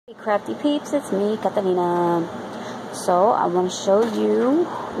crafty peeps, it's me, Catalina. So I want to show you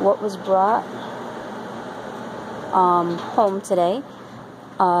what was brought home today.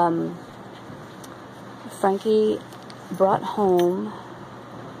 Frankie brought home,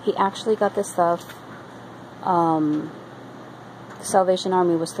 he actually got this stuff. The Salvation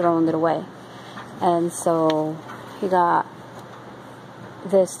Army was throwing it away, and so he got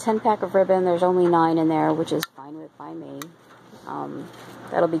this 10-pack of ribbon. There's only 9 in there, which is fine by me.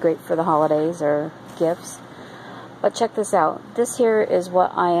 That'll be great for the holidays or gifts. But check this out. This here is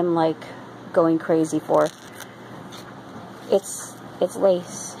what I am like going crazy for. It's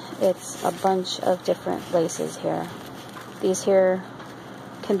lace. It's a bunch of different laces here. These here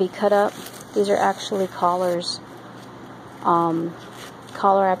can be cut up. These are actually collars. Collar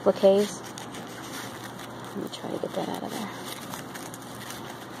appliques. Let me try to get that out of there.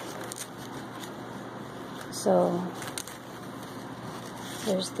 So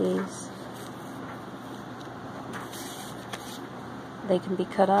there's these. They can be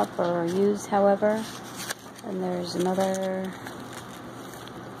cut up or used however. And there's another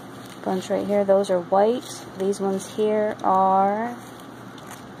bunch right here. Those are white. These ones here are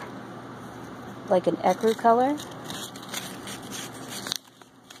like an ecru color.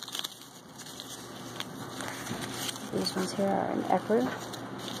 These ones here are an ecru.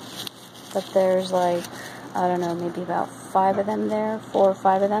 But there's like, I don't know, maybe about 5 of them there, 4 or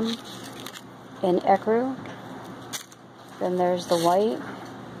 5 of them in ecru. Then there's the white.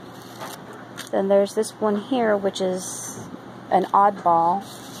 Then there's this one here, which is an oddball,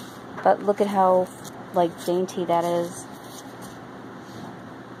 but look at how like dainty that is.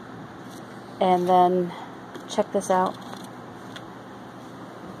 And then check this out.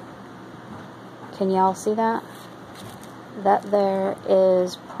 Can y'all see that? That there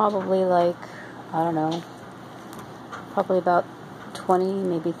is probably like, I don't know, probably about 20,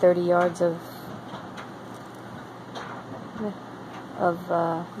 maybe 30 yards of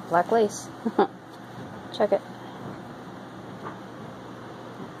black lace. Check it.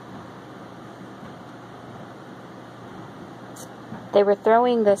 They were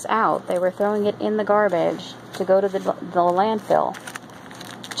throwing this out. They were throwing it in the garbage to go to the landfill.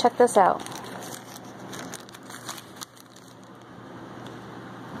 Check this out.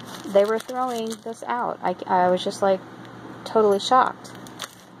 They were throwing this out. I was just like totally shocked.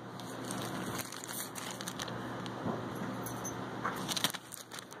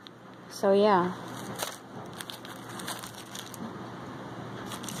 So yeah.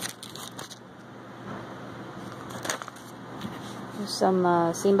 There's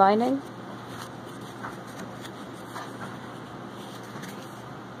some seam binding.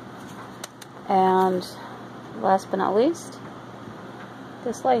 And last but not least,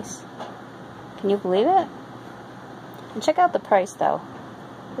 this lace. Can you believe it? And check out the price though.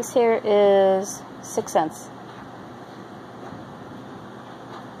 This here is 6 cents.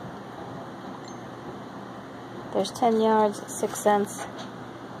 There's 10 yards, 6 cents.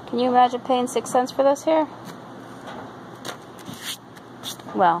 Can you imagine paying 6 cents for this here?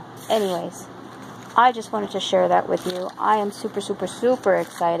 Well, anyways, I just wanted to share that with you. I am super, super, super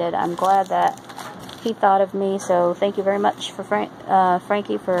excited. I'm glad that he thought of me. So thank you very much for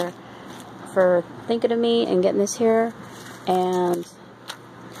Frankie for thinking of me and getting this here. And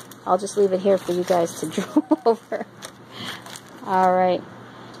I'll just leave it here for you guys to drool over. All right.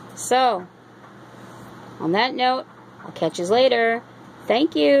 So on that note, I'll catch you later.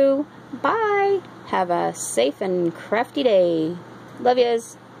 Thank you. Bye. Have a safe and crafty day. Love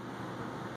yous.